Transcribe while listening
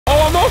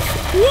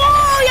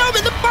Whoa, I'm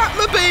in the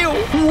Batmobile.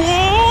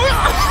 Whoa.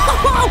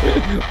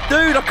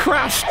 Dude, I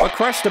crashed. I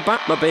crashed the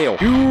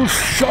Batmobile. You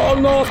shall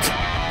not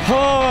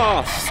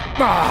pass.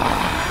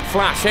 Ah.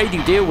 Flash, how do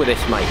you deal with this,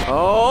 mate?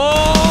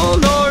 Oh,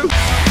 no.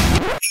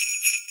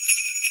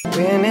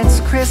 When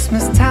it's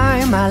Christmas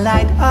time, I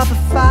light up a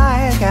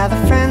fire, gather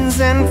friends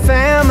and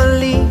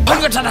family.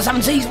 Congrats on the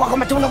 7 Seas,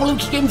 welcome back to another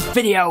Lokey Games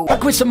video.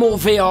 Back with some more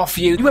VR for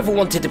you. You ever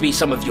wanted to be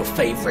some of your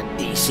favourite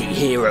DC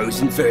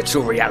heroes in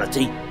virtual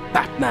reality?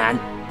 Batman,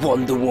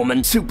 Wonder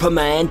Woman,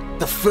 Superman,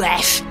 The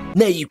Flash?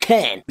 Now you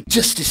can with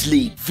Justice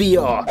League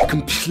VR,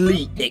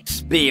 complete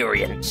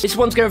experience. This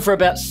one's going for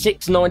about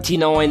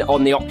 $6.99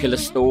 on the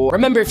Oculus store.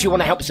 Remember, if you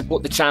want to help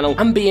support the channel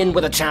and be in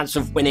with a chance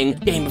of winning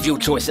game of your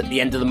choice at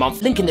the end of the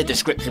month, link in the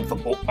description for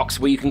Box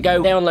where you can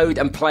go download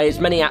and play as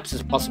many apps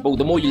as possible.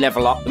 The more you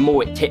level up, the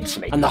more it tips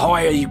me. And the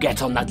higher you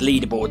get on that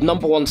leaderboard,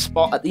 #1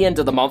 spot at the end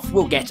of the month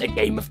will get a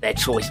game of their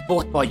choice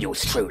bought by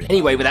yours truly.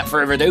 Anyway, without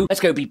further ado, let's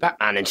go be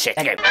Batman and shit.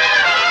 Let's go.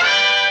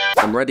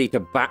 I'm ready to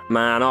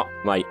Batman up,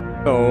 mate.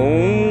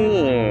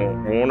 Oh,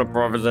 Warner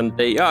Brothers and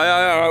D.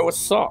 Oh,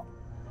 what's up?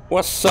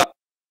 What's up?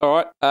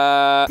 Alright,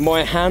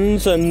 my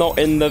hands are not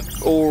in the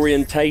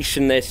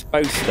orientation they're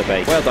supposed to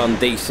be. Well done,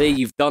 DC,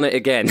 you've done it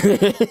again.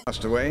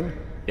 Master Wayne?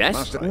 Yes?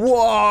 Master...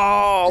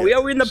 Whoa,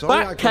 we're in the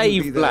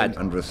Batcave, lad.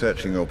 And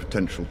researching your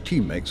potential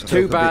teammates.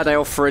 Too bad,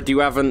 Alfred, you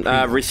haven't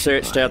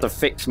researched how to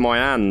fix my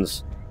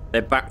hands.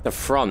 They're back to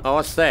front. Oh,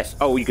 what's this?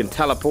 Oh, you can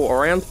teleport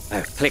around?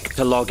 Oh, click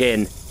to log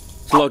in.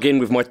 Log in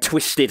with my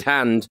twisted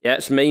hand. Yeah,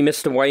 it's me,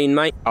 Mr. Wayne,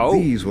 mate. Oh.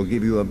 These will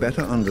give you a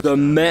better understanding. The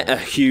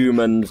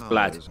meta-humans,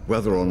 lad.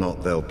 Whether or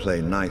not they'll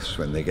play nice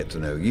when they get to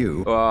know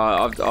you.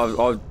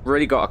 I've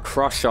really got a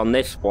crush on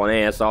this one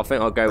here, so I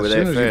think I'll go with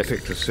it first. As soon as you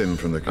click to sim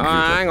from the computer.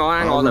 Hang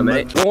on a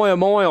minute. Why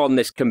am I on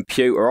this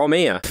computer? I'm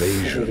here.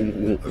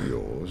 Invasion of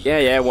yours.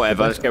 Yeah,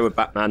 whatever. Let's go with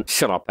Batman.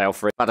 Shut up,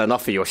 Alfred. I've had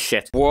enough of your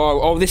shit. Whoa,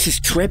 oh, this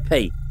is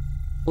trippy.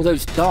 All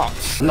those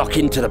dots. Lock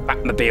into the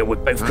Batmobile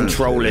with both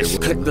controllers.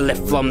 Click the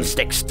left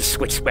thumbsticks to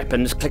switch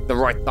weapons. Click the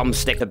right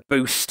thumbstick to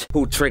boost.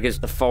 Pull triggers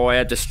to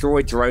fire.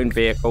 Destroy drone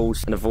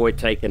vehicles and avoid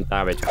taking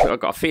damage. I've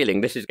got a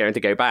feeling this is going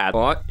to go bad.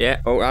 All right, yeah.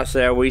 Oh, that's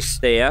how we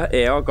steer.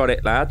 Yeah, I got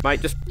it, lad.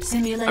 Mate, just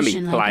let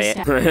me play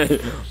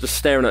it. Just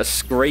staring at a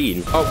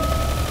screen.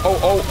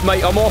 Oh,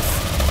 mate, I'm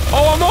off.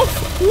 Oh, I'm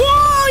off.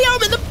 Whoa,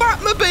 I'm in the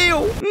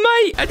Batmobile.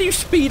 Mate, how do you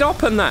speed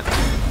up on that?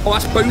 Oh,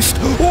 that's boost.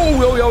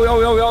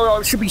 Oh,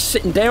 I should be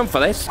sitting down for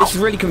this. This is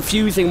really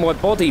confusing my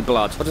body,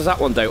 blood. What does that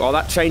one do? Oh,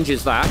 that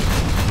changes that.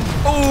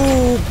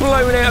 Oh,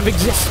 blown out of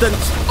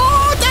existence.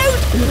 Oh,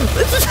 dude.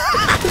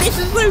 This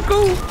is so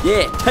cool.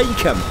 Yeah, take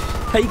him.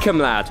 Take him,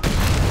 lad.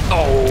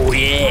 Oh,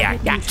 yeah, I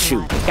got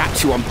you.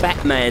 Got you. I'm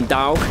Batman,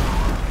 dog.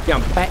 Yeah,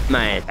 I'm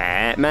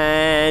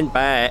Batman.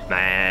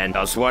 Batman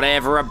does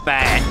whatever a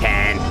bat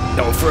can.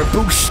 Go for a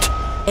boost.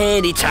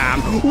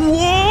 Anytime.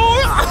 Whoa!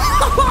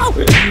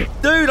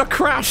 Dude, I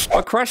crashed.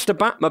 I crashed a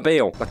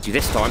Batmobile. Got you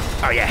this time.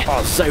 Oh, yeah.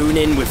 I'll zone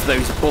in with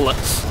those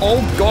bullets.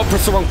 Oh, God,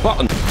 press the wrong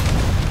button.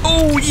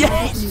 Oh,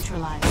 yes.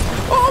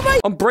 Oh,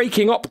 mate. I'm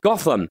breaking up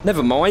Gotham.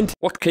 Never mind.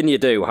 What can you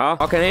do, huh?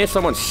 I can hear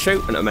someone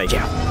shooting at me.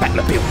 Yeah,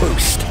 Batmobile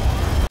boost.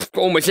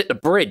 Almost hit the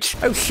bridge.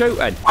 Oh,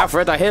 shooting.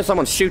 Alfred, I hear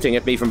someone shooting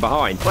at me from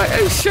behind. Wait,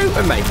 who's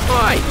shooting me?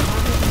 Hi.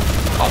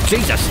 Oh,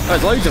 Jesus.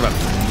 There's loads of them.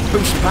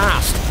 Boost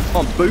past.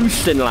 I'm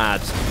boosting,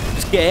 lads.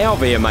 Get out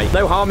of here, mate.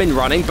 No harm in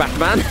running,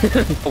 Batman.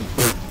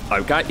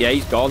 Okay, yeah,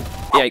 he's gone.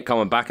 He ain't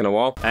coming back in a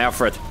while.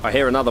 Alfred, I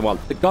hear another one.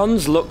 The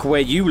guns look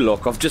where you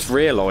look. I've just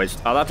realised.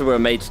 Oh, that would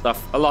have made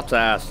stuff a lot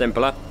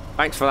simpler.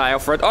 Thanks for that,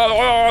 Alfred.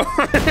 Oh.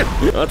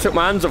 I took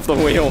my hands off the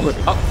wheel.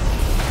 Oh.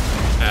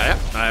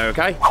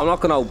 Okay. I'm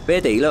not gonna old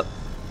biddy, look.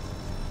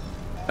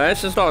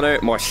 This is not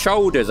hurt my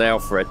shoulders,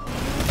 Alfred.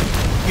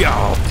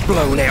 Yo,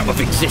 blown out of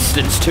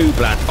existence too,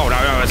 blood. Oh,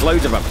 no, there's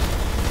loads of them.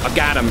 I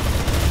got him.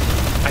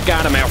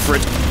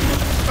 Alfred.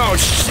 Oh,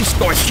 this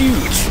guy's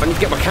huge. I need to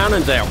get my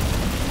cannons out.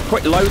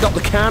 Quick, load up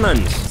the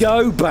cannons.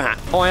 Go, Bat.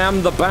 I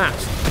am the Bat.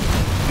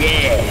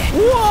 Yeah.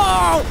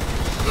 Whoa!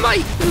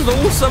 Mate, this is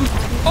awesome.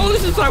 Oh,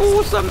 this is so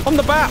awesome. I'm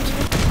the Bat.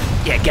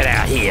 Yeah, get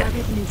out of here.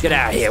 Get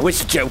out of here. Where's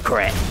the Joker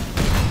at?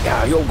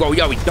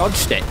 Yo, he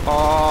dodged it.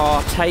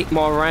 Oh, take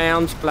my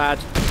rounds, lad.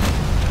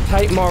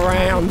 Take my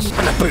rounds.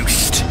 And a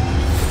boost.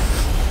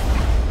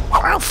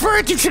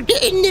 Alfred, you should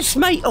get in this,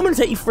 mate. I'm going to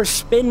take you for a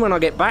spin when I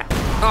get back.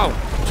 Oh,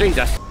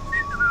 Jesus.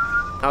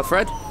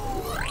 Alfred?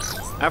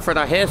 Alfred,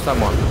 I hear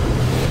someone.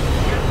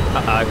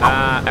 Uh-oh.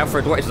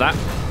 Alfred, what is that?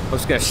 I'm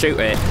just going to shoot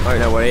it. I don't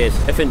know what it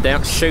is. If in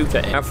doubt, shoot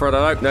it. Alfred,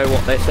 I don't know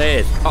what this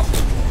is. Oh.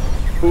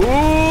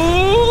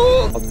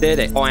 Ooh! I did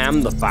it. I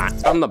am the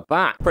Bat. I'm the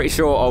Bat. Pretty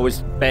sure I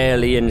was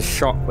barely in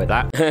shock with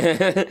that.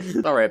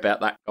 Sorry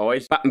about that,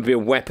 guys.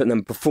 Batmobile weapon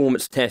and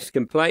performance test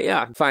complete.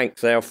 Yeah,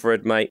 thanks,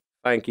 Alfred, mate.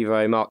 Thank you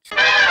very much.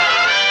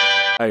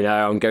 Oh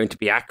no, I'm going to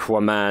be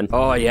Aquaman.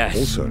 Oh yes.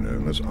 Also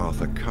known as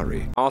Arthur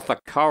Curry. Arthur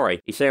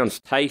Curry. He sounds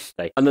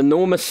tasty. An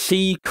enormous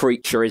sea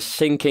creature is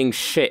sinking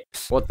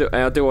ships.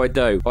 How do I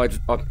do? I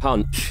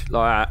punch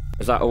like that.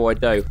 Is that all I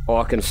do? Oh,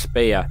 I can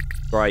spear.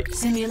 Great.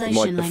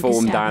 Simulation my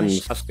deformed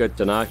hands. That's good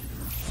to know.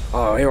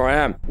 Oh, here I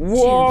am.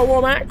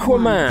 Whoa, I'm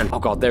Aquaman. Oh,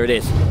 God, there it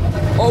is.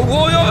 Oh,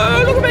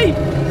 whoa, look at me.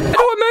 How do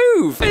I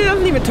move? It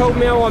hasn't even told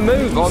me how I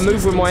move. I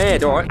move with my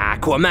head, all right?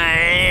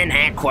 Aquaman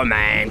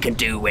can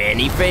do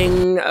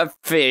anything a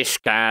fish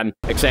can.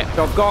 Except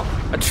I've got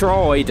a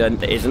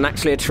trident. It isn't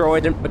actually a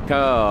trident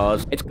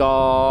because it's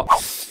got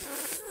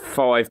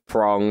 5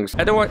 prongs.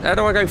 How do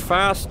I go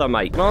faster,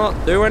 mate? Can I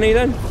not do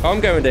anything?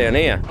 I'm going down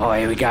here. Oh,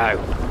 here we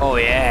go. Oh,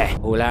 yeah.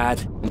 Oh,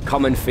 lad. I'm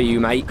coming for you,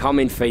 mate.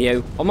 Coming for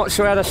you. I'm not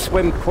sure how to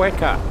swim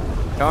quicker.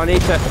 I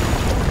need to...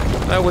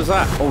 Where was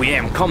that? Oh,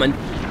 yeah, I'm coming.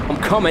 I'm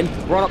coming.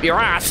 Right up your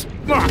ass.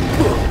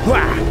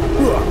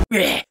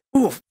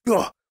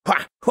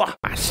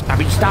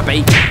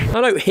 Stabby.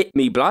 Now, don't hit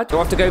me, blood. Do I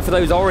have to go for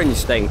those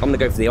orange things? I'm going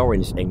to go for the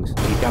orange things.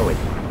 Where you going?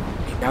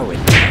 Where you going?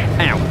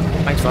 Ow.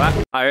 Thanks for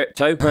that. I hurt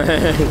too.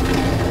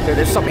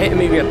 Dude, stop hitting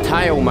me with your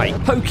tail, mate.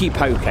 Pokey.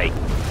 Shitting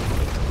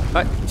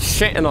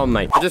on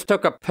me. I just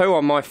took a poo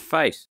on my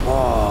face.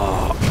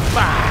 Oh,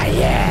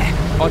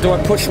 yeah. Oh, do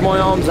I push my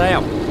arms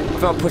out? I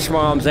think I'll push my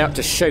arms out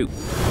to shoot.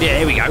 Yeah,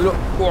 here we go. Look.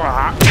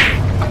 I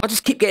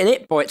just keep getting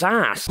hit by its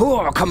ass. Oh,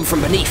 I'll come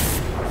from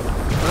beneath.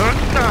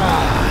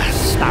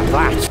 Stop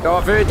that. Oh,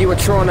 I've heard you were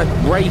trying to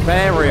rape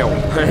Ariel.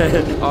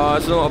 Oh,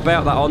 it's not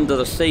about that under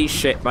the sea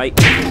shit, mate.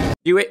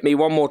 You hit me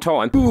one more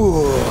time.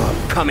 Ooh,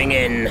 I'm coming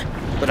in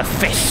with a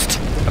fist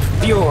of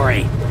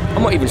fury.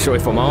 I'm not even sure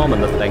if I'm arming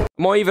the thing.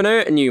 Am I even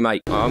hurting you,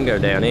 mate? Oh, I'm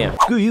going down here.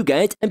 Screw you,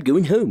 guys. I'm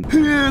going home.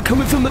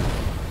 Coming from the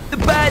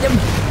bottom.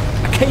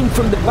 I came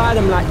from the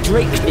bottom like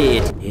Drake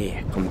did.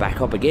 Yeah, come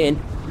back up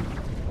again.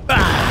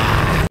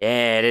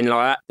 Yeah, didn't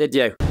like that, did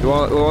you? You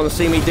want to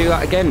see me do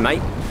that again,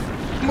 mate?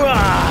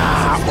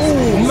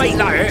 Oh, mate,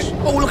 that hurt.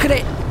 Oh, look at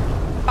it.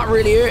 That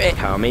really hurt it.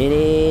 Coming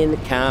in.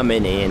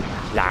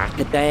 Like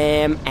a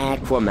damn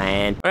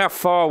Aquaman. How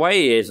far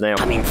away he is now.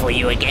 Coming for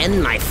you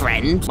again, my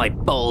friend. My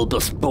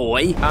bulbous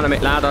boy.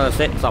 Animate lad on a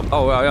sit.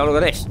 Oh,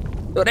 look at this.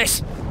 Look at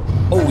this.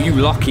 Oh, you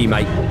lucky,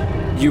 mate.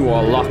 You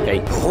are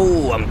lucky.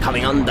 Oh, I'm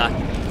coming under.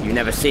 You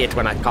never see it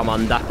when I come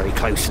under. Very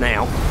close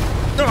now.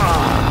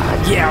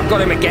 Yeah, I've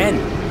got him again.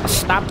 I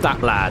stabbed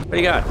that lad. Where'd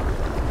he go?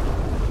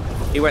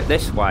 He went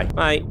this way.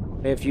 Mate,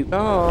 where have you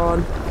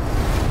gone?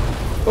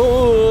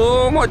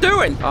 Oh, what am I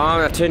doing? Oh,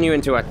 I'm going to turn you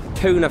into a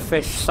tuna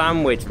fish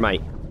sandwich,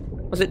 mate.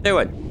 What's it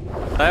doing?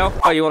 Dale?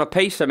 Oh, you want a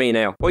piece of me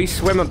now? Why are you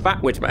swimming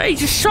backwards, mate? Hey, he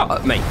just shot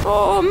at me.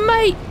 Oh,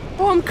 mate.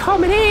 Oh, I'm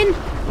coming in.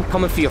 I'm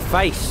coming for your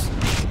face.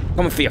 I'm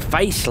coming for your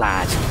face,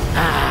 lad.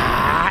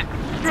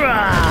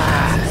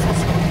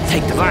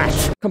 Take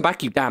that. Come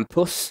back, you damn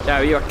puss.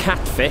 No, you're a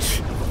catfish.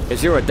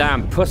 Because you're a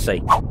damn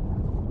pussy.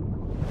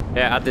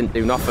 Yeah, that didn't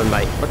do nothing,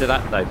 mate. What did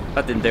that do?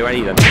 That didn't do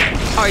anything.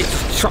 Oh, he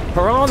shot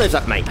piranhas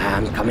at me.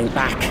 I'm coming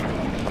back.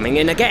 Coming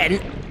in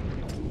again.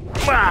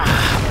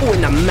 Oh,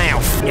 in the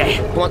mouth. Yeah,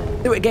 come on.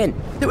 Do it again.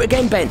 Do it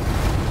again, Ben.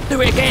 Do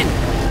it again.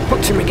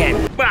 Punch him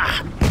again.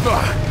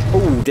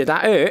 Oh, did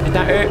that hurt? Did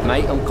that hurt,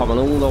 mate? I'm coming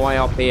all the way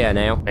up here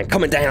now. And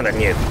coming down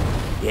on you.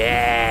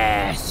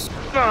 Yes.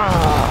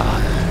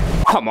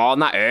 Come on,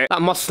 that hurt.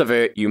 That must have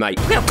hurt you, mate.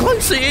 How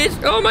close he is.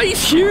 Oh, mate,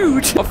 he's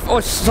huge. I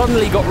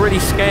suddenly got really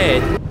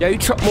scared. Yeah, you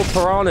chuck more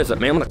piranhas at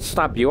me. I'm going to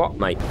stab you up,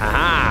 mate.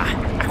 Aha.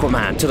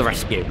 Aquaman, to the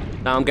rescue.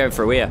 No, I'm going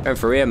through here. Going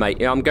through here, mate.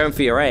 Yeah, I'm going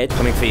for your head.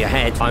 Coming for your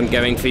head. I'm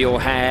going for your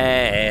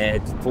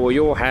head. For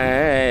your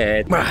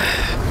head.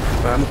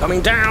 I'm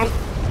coming down.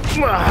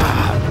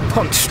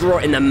 Punched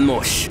right in the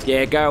mush.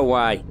 Yeah, go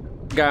away.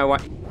 Go away.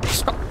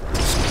 Stop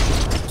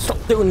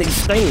doing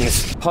these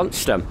things.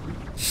 Punched them.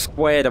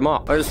 Squared them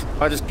up. I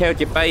just killed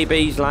your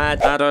babies, lad.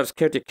 Lad, I just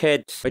killed your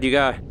kids. Where'd you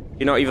go?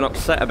 You're not even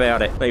upset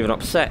about it. Not even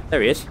upset.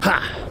 There he is.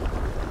 Ha!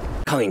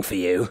 Coming for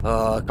you.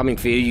 Oh, coming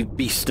for you, you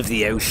beast of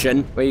the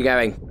ocean. Where are you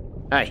going?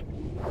 Hey,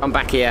 come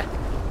back here.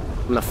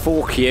 I'm gonna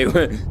fork you.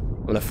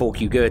 I'm gonna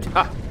fork you good.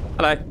 Ah,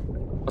 hello.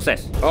 What's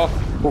this?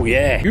 Oh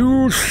yeah.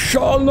 You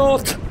shall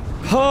not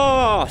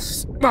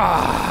pass.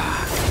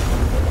 Ah.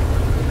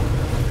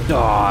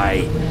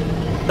 Die.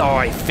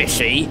 Die,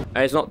 fishy.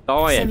 Hey, he's not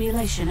dying.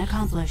 Simulation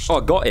accomplished. Oh, I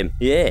got him.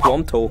 Yeah,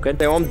 I'm talking.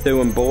 So I'm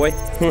doing, boy.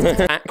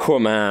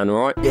 Aquaman,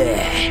 right?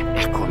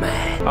 Yeah,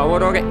 Aquaman. Oh, what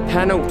do I get?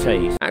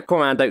 Penalties.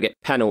 Aquaman don't get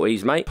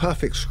penalties, mate.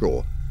 Perfect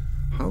score.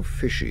 How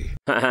fishy.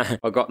 I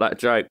got that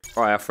joke.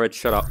 Right, Alfred,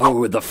 shut up.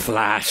 Oh, the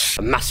Flash.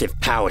 A massive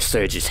power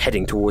surge is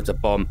heading towards a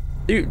bomb.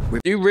 Dude,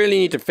 you really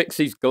need to fix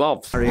these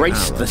gloves.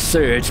 Race the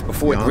surge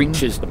before it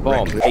reaches the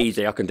bomb.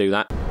 Easy, I can do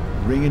that.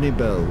 Ring any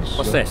bells?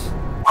 What's this?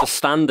 Just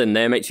standing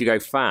there makes you go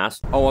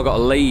fast. Oh, I got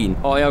a lean.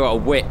 Oh, yeah, I got a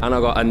whip. And I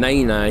got a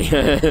nay-nay.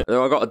 I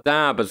got a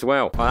dab as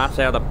well. Oh, that's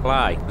how to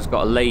play. Just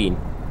got a lean.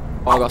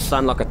 Oh, I got to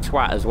stand like a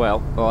twat as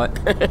well. All right.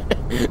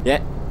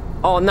 Yeah.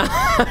 Oh, no.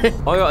 I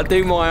got to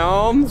do my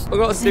arms. I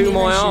got to do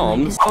my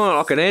arms. I'm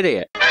like an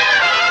idiot.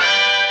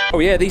 Oh,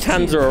 yeah, these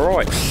hands are all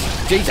right.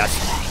 Jesus.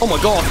 Oh,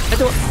 my God.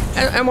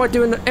 How am I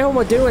doing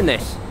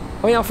this?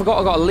 Oh, yeah, I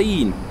forgot I got a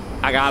lean.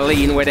 I got a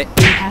lean with it.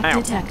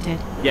 Impact detected.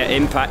 Yeah,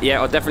 impact.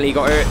 Yeah, I definitely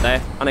got hurt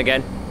there. And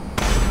again.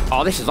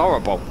 Oh, this is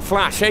horrible.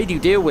 Flash, how do you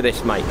deal with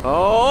this, mate?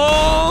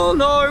 Oh,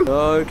 no.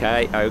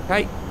 Okay.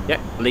 Yeah,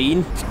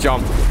 lean.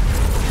 Jump.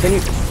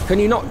 Can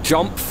you not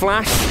jump,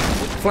 Flash?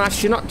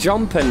 Flash, you're not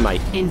jumping,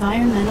 mate.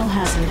 Environmental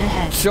hazard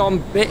ahead. So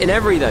I'm hitting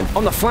everything.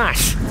 On the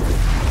Flash.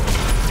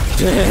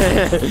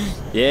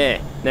 Yeah.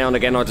 Now and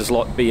again, I just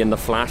like being the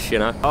Flash, you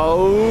know. Oh.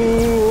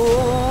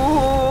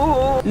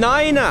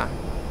 Nina.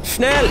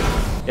 Schnell.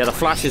 Yeah, the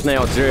Flash is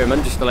now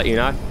German, just to let you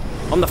know.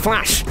 On the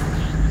Flash.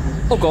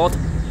 Oh, God.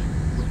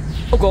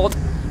 Oh, God.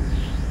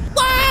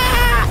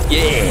 Ah!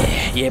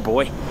 Yeah. Yeah,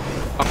 boy.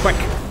 Oh, quick.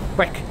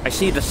 Quick. I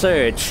see the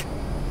surge.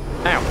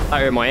 Ow. That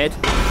hurt my head.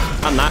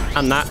 And that.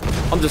 And that.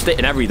 I'm just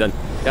hitting everything.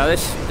 Yeah,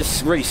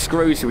 this really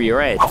screws with your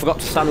head. I forgot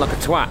to stand like a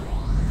twat.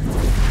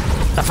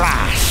 The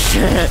Flash!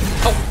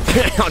 Oh,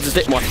 I just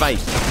hit my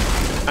face.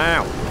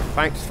 Ow.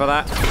 Thanks for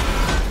that.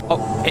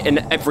 Oh, hitting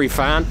every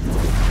fan.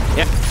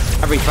 Yep,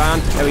 every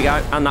fan. There we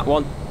go. And that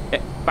one.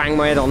 Yeah, bang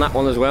my head on that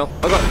one as well.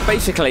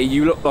 Basically,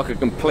 you look like a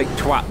complete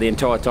twat the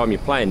entire time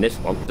you're playing this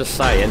one. Just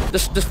saying.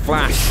 Just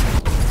flash.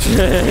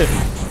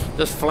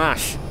 Just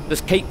flash.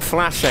 Just keep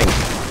flashing.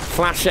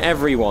 Flash at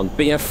everyone.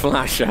 Be a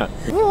flasher.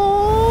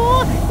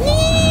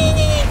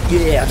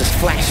 Yeah, I just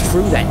flashed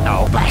through that.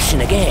 Oh,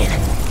 flashing again.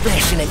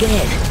 Flashing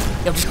again.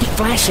 Yo, just keep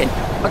flashing.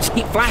 I'll just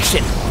keep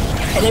flashing.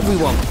 At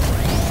everyone.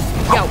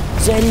 Yo,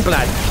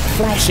 Zenblad.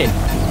 Flashing.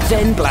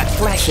 Zenblad.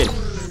 Flashing.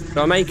 Did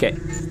I make it?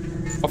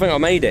 I think I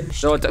made it.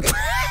 No, I did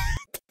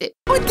it.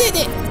 I did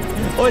it.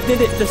 I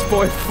did it just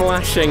by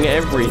flashing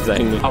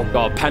everything. Oh,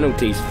 God.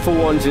 Penalties.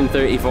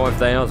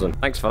 435,000.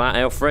 Thanks for that,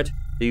 Alfred.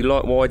 Do you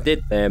like what I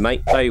did there,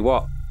 mate? Tell you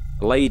what.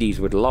 Ladies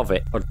would love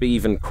it. I'd be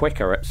even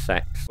quicker at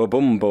sex.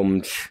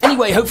 Ba-bum-bums.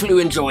 Anyway, hopefully you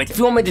enjoyed. If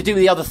you want me to do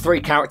the other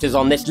 3 characters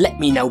on this, let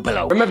me know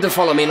below. Remember to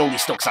follow me on all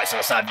these stock sites on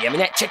the side of the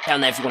internet. Check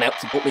down there if you want to help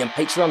support me on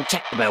Patreon.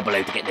 Check the bell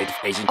below to get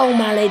notifications. All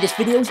my latest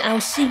videos.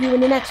 I'll see you in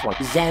the next one.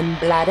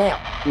 Zenblad out.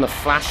 And the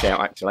Flash out,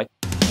 actually.